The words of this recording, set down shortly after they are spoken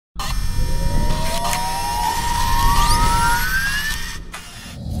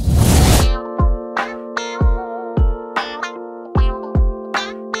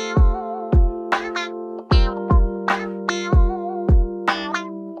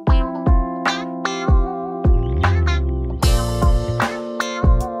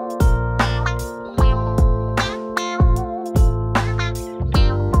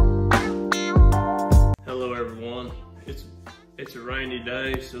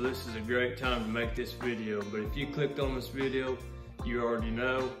so this is a great time to make this video. But if you clicked on this video, you already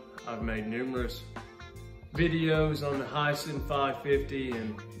know I've made numerous videos on the Hisun 550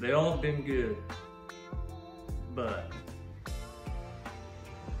 and they all have been good. But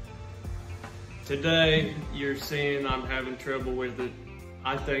today you're seeing I'm having trouble with it.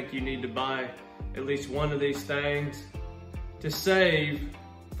 I think you need to buy at least one of these things to save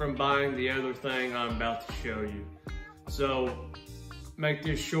from buying the other thing I'm about to show you. So make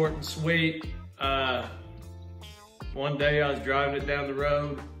this short and sweet. One day I was driving it down the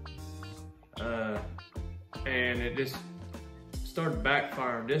road and it just started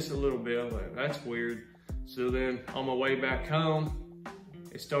backfiring just a little bit. I was like, that's weird. So then on my way back home,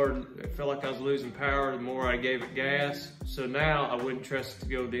 it felt like I was losing power the more I gave it gas. So now I wouldn't trust it to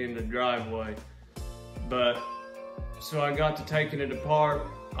go to the end of the driveway. So I got to taking it apart.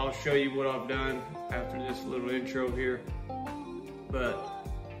 I'll show you what I've done after this little intro here. But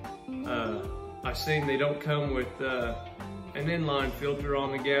I seen they don't come with an inline filter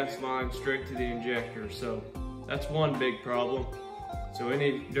on the gas line straight to the injector. So that's one big problem. So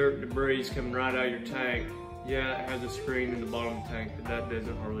any dirt debris coming right out of your tank, yeah, it has a screen in the bottom of the tank, but that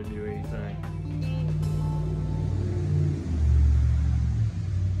doesn't hardly do anything.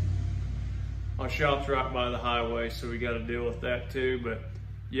 Our shop's right by the highway, so we got to deal with that too. But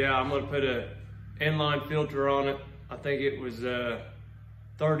yeah, I'm gonna put an inline filter on it. I think it was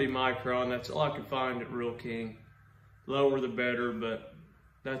 30 micron. That's all I could find at Real King. Lower the better, but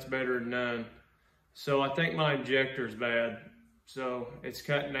that's better than none. So I think my injector's bad. So it's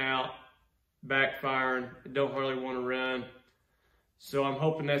cutting out, backfiring. It don't hardly want to run. So I'm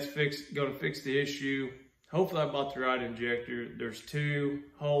hoping that's gonna fix the issue. Hopefully I bought the right injector. There's 2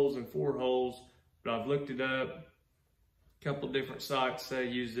 holes and 4 holes, but I've looked it up. A couple different sites say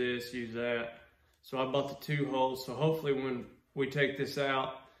use this, use that. So I bought the 2 holes. So hopefully when we take this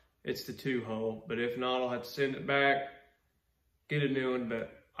out, it's the 2 hole. But if not, I'll have to send it back, get a new one.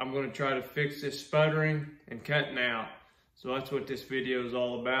 But I'm gonna try to fix this sputtering and cutting out. So that's what this video is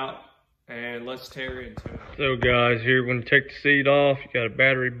all about. And let's tear into it. So guys, here when you take the seat off, you got a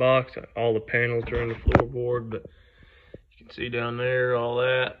battery box. All the panels are in the floorboard, but you can see down there, all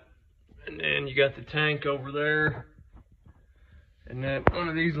that. And then you got the tank over there. And then one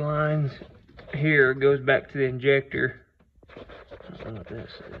of these lines here goes back to the injector. I don't know what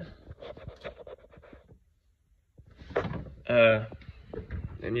this is.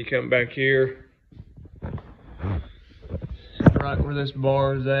 Then you come back here, right where this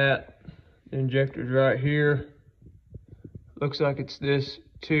bar is at. The injector's right here. Looks like it's this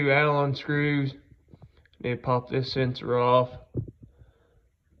 2 Allen screws. Need to pop this sensor off.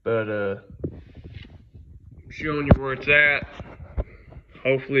 But I'm showing you where it's at.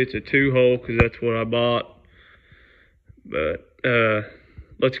 Hopefully it's a 2 hole because that's what I bought. But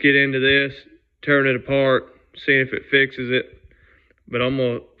let's get into this, turn it apart, see if it fixes it. But I'm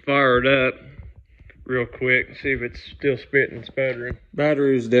gonna fire it up real quick and see if it's still spitting and sputtering.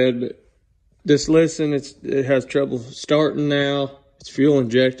 Battery is dead, but just listen, it has trouble starting now. It's fuel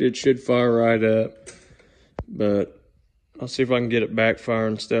injected, it should fire right up. But I'll see if I can get it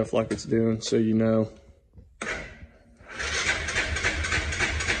backfiring stuff like it's doing, so you know.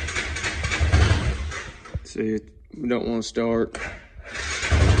 See, we don't want to start.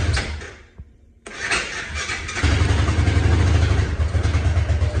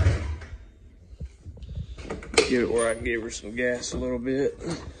 Get it where I can give her some gas a little bit.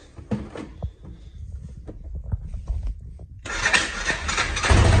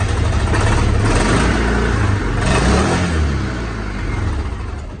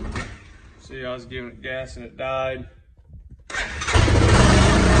 See, I was giving it gas and it died.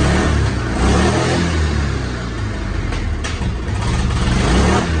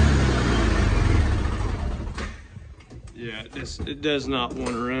 Yeah, it does not want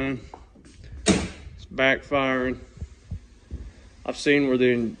to run. It's backfiring. I've seen where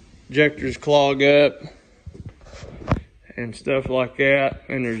the injectors clog up and stuff like that,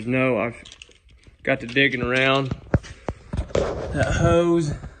 and I've got to digging around that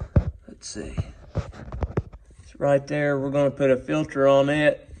hose. Let's see. It's right there. We're going to put a filter on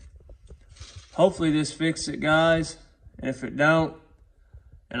it. Hopefully this fixes it, guys. And if it don't,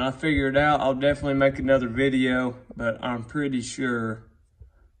 and I figure it out, I'll definitely make another video, but I'm pretty sure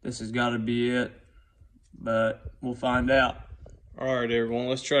this has got to be it, but we'll find out. All right, everyone,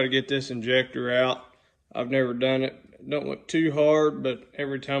 let's try to get this injector out. I've never done it. It don't look too hard, but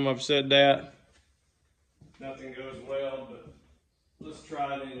every time I've said that, nothing goes well, but let's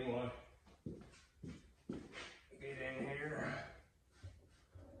try it anyway. Get in here.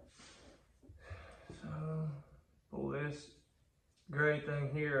 So, pull this gray thing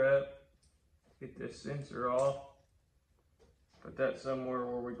here up. Get this sensor off. Put that somewhere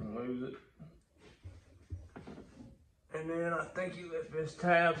where we can lose it. And then I think you lift this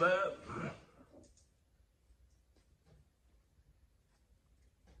tab up.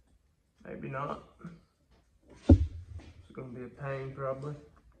 Maybe not. It's gonna be a pain probably.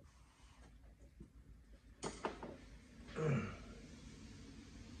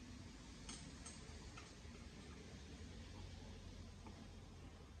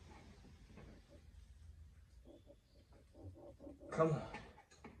 Come on.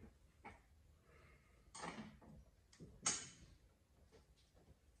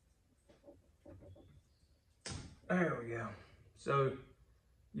 There we go. So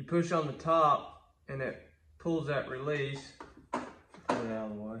you push on the top and it pulls that release. Put it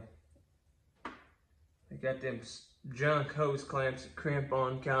out of the way. They got them junk hose clamps that crimp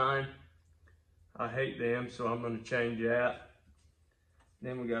on kind. I hate them, so I'm gonna change that.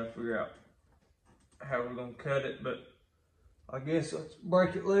 Then we gotta figure out how we're gonna cut it, but I guess let's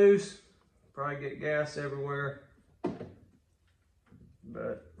break it loose. Probably get gas everywhere,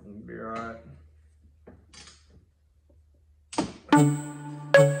 but it'll be all right.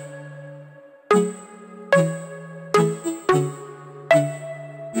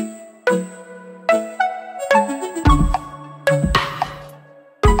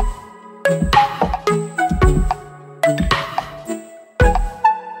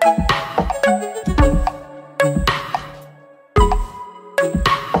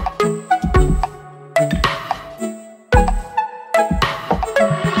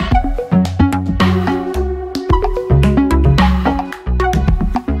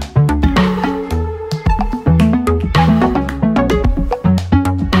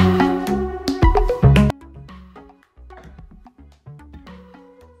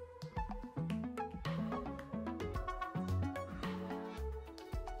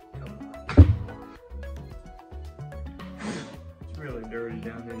 Really dirty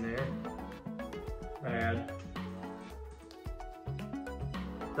down in there. Bad.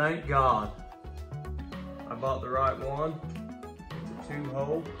 Thank God I bought the right one. It's a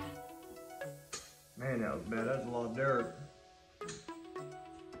 2-hole. Man, that was bad. That's a lot of dirt. Let's see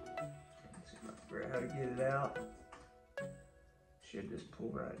if I can figure out how to get it out. Should just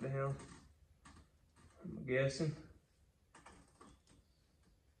pull right down, I'm guessing.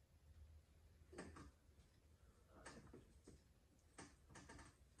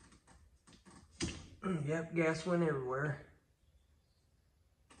 Yep, gas went everywhere.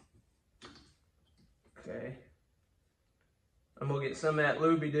 Okay. I'm gonna get some of that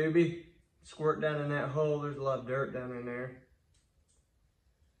looby dooby, squirt down in that hole. There's a lot of dirt down in there.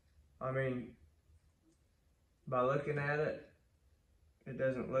 I mean, by looking at it, it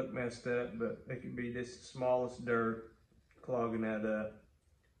doesn't look messed up, but it could be just the smallest dirt clogging that up.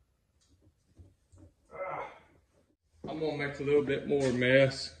 I'm gonna make a little bit more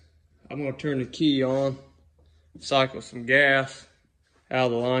mess. I'm gonna turn the key on, cycle some gas out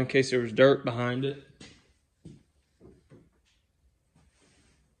of the line in case there was dirt behind it.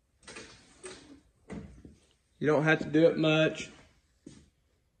 You don't have to do it much.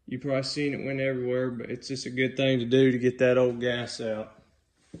 You've probably seen it went everywhere, but it's just a good thing to do to get that old gas out.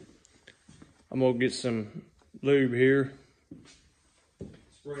 I'm gonna get some lube here.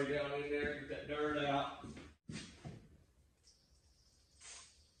 Spray down in there, get that dirt out.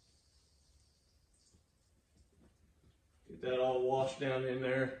 Get that all washed down in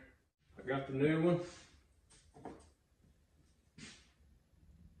there. I got the new one.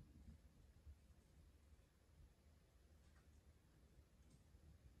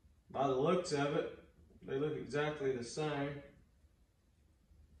 By the looks of it, they look exactly the same.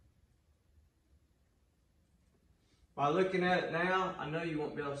 By looking at it now, I know you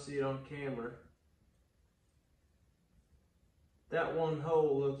won't be able to see it on camera. That one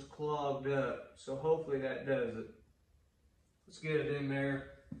hole looks clogged up, so hopefully that does it. Let's get it in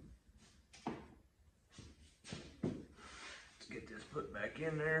there. Let's get this put back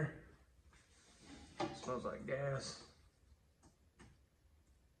in there. It smells like gas.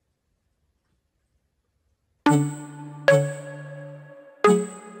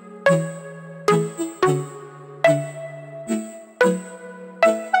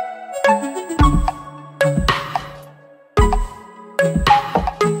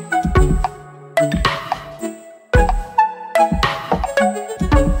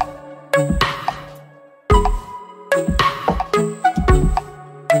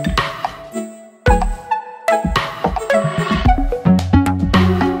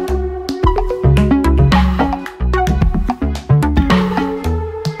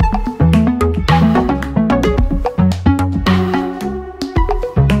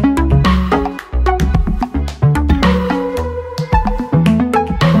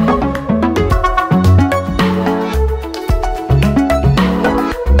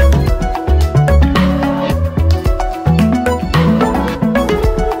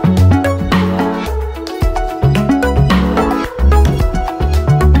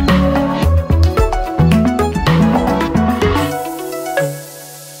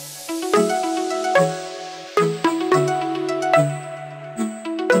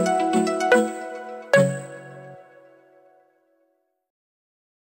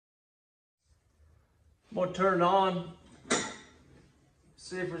 gonna turn it on,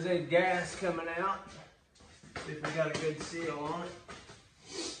 see if there's any gas coming out, see if we got a good seal on it.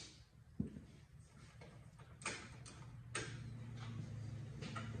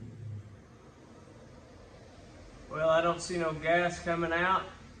 Well, I don't see no gas coming out.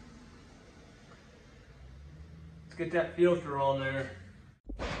 Let's get that filter on there.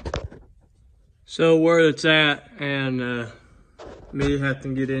 So where it's at, and me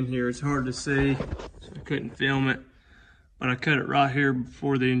having to get in here, it's hard to see, so I couldn't film it. But I cut it right here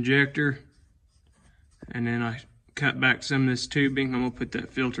before the injector, and then I cut back some of this tubing. I'm gonna put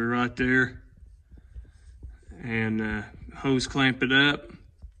that filter right there, and hose clamp it up.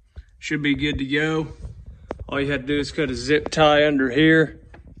 Should be good to go. All you have to do is cut a zip tie under here.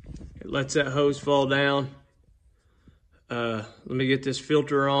 It lets that hose fall down. Let me get this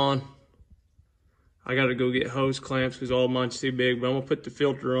filter on. I gotta go get hose clamps because all mine's too big, but I'm gonna put the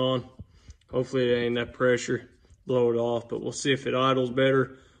filter on. Hopefully it ain't that pressure, blow it off, but we'll see if it idles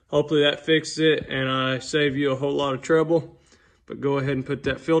better. Hopefully that fixes it and I save you a whole lot of trouble. But go ahead and put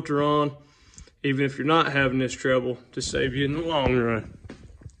that filter on, even if you're not having this trouble, to save you in the long run.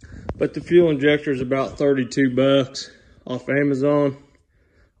 But the fuel injector is about 32 bucks off Amazon.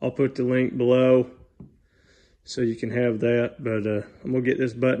 I'll put the link below so you can have that. But I'm gonna get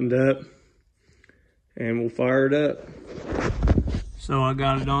this buttoned up and we'll fire it up. So I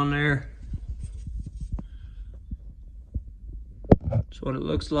got it on there. That's what it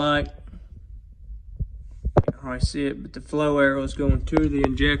looks like. Can't hardly see it, but the flow arrow is going to the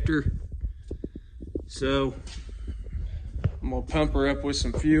injector. So I'm gonna pump her up with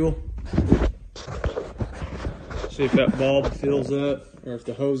some fuel. See if that bulb fills up or if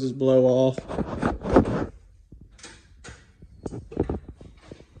the hoses blow off.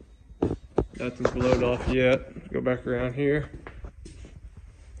 Nothing's blowed off yet. Go back around here.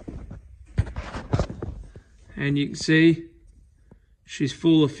 And you can see she's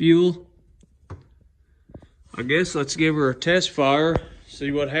full of fuel. I guess let's give her a test fire, see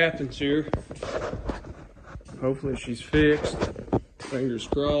what happens here. Hopefully she's fixed. Fingers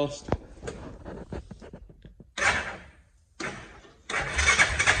crossed.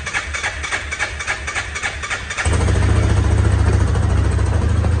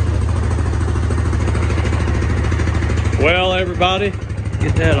 Well, everybody,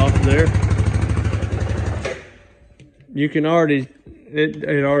 get that off of there. You can already,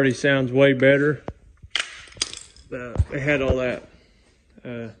 it already sounds way better. They had all that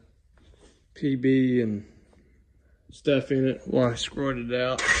PB and stuff in it while I screwed it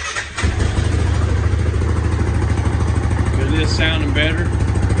out. But it is sounding better.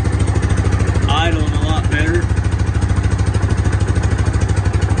 Idling a lot better.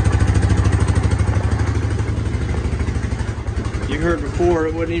 You heard before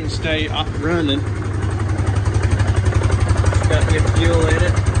it wouldn't even stay up running. It's got good fuel in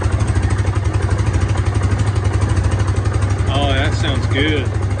it. Oh, that sounds good.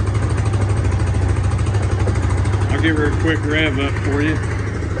 I'll give her a quick rev up for you.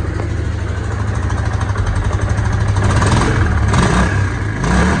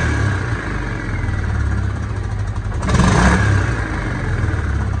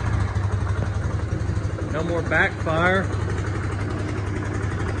 No more backfire.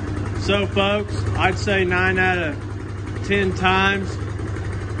 So folks, I'd say 9 out of 10 times,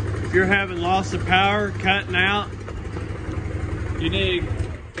 if you're having loss of power, cutting out, you need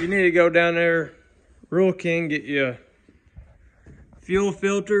to go down there, Rural King, get you a fuel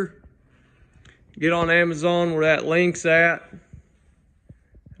filter, get on Amazon where that link's at,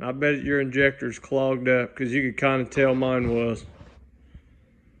 and I bet your injector's clogged up because you could kind of tell mine was.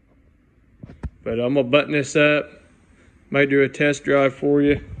 But I'm gonna button this up, may do a test drive for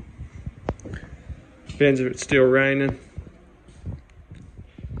you. Depends if it's still raining.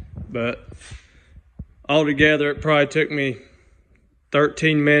 But altogether, it probably took me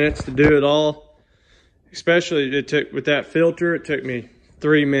 13 minutes to do it all. Especially it took with that filter, it took me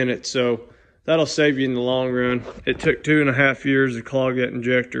 3 minutes. So that'll save you in the long run. It took 2.5 years to clog that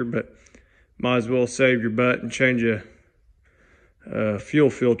injector, but might as well save your butt and change a fuel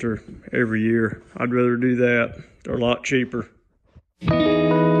filter every year. I'd rather do that. They're a lot cheaper.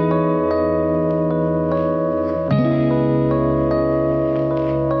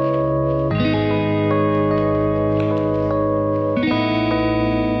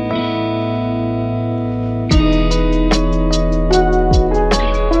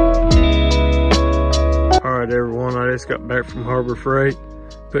 Everyone, I just got back from Harbor Freight,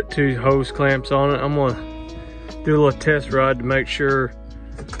 put 2 hose clamps on it. I'm gonna do a little test ride to make sure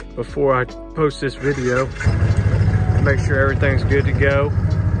before I post this video, make sure everything's good to go.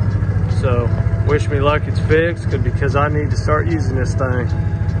 So Wish me luck it's fixed, because I need to start using this thing.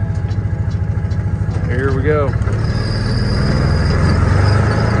 Here we go.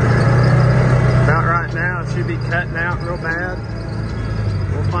 About right now, it should be cutting out real bad.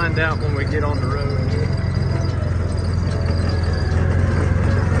 We'll find out when we get on the road.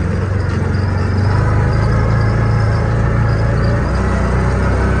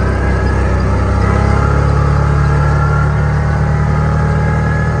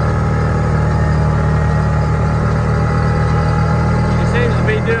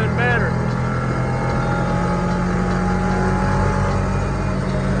 Doing better.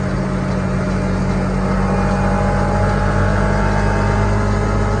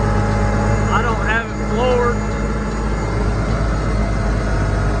 I don't have it floored.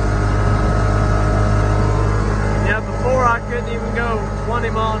 Yeah, before I couldn't even go 20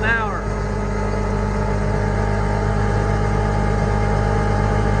 miles an hour.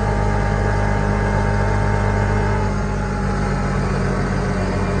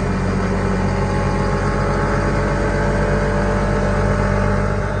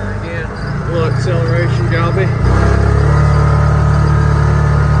 Acceleration, Galby.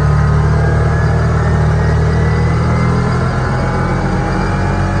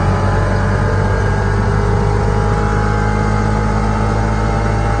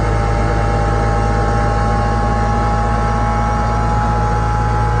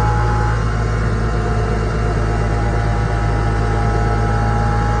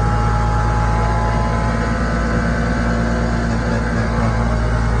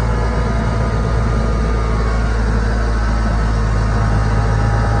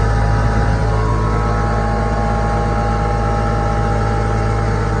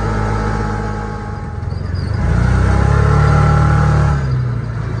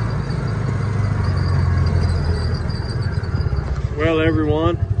 Well,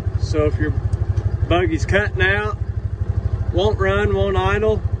 everyone, so if your buggy's cutting out, won't run, won't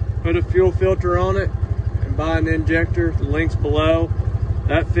idle, put a fuel filter on it and buy an injector. The link's below.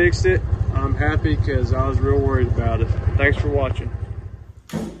 That fixed it. I'm happy because I was real worried about it. Thanks for watching.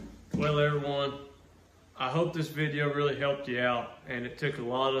 Well, everyone, I hope this video really helped you out, and it took a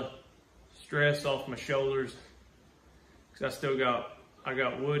lot of stress off my shoulders, because I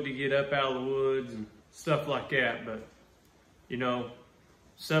got wood to get up out of the woods and stuff like that. But you know,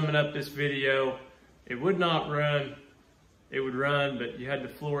 summing up this video, it would not run. It would run, but you had to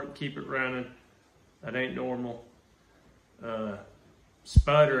floor it and keep it running. That ain't normal.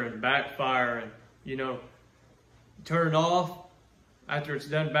 Sputtering, backfiring, you know, turn it off. After it's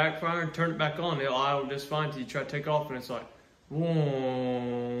done backfiring, turn it back on. It'll idle just fine until you try to take off, and it's like,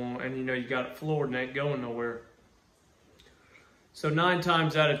 whoa, and you know, you got it floored and it ain't going nowhere. So 9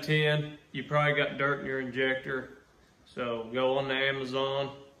 times out of 10, you probably got dirt in your injector. So go on to Amazon,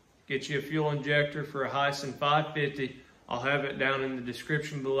 get you a fuel injector for a Hisun 550. I'll have it down in the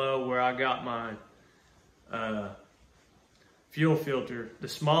description below where I got mine. Fuel filter. The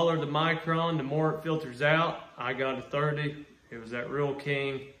smaller the micron, the more it filters out. I got a 30. It was that Real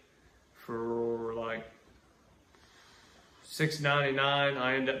King for like $6.99.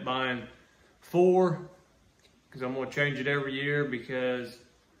 I end up buying 4 because I'm going to change it every year, because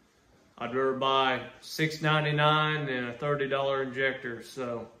I'd rather buy $6.99 than a $30 injector.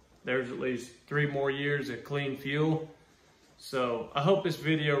 So there's at least 3 more years of clean fuel. So I hope this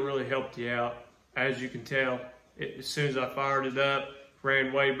video really helped you out. As you can tell, as soon as I fired it up,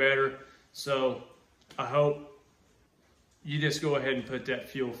 ran way better. So I hope you just go ahead and put that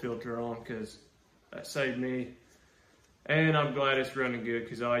fuel filter on, because that saved me. And I'm glad it's running good,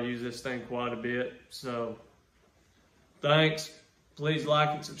 because I use this thing quite a bit. So thanks. Please like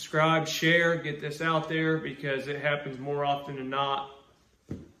and subscribe, share, get this out there, because it happens more often than not.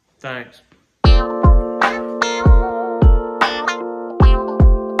 Thanks.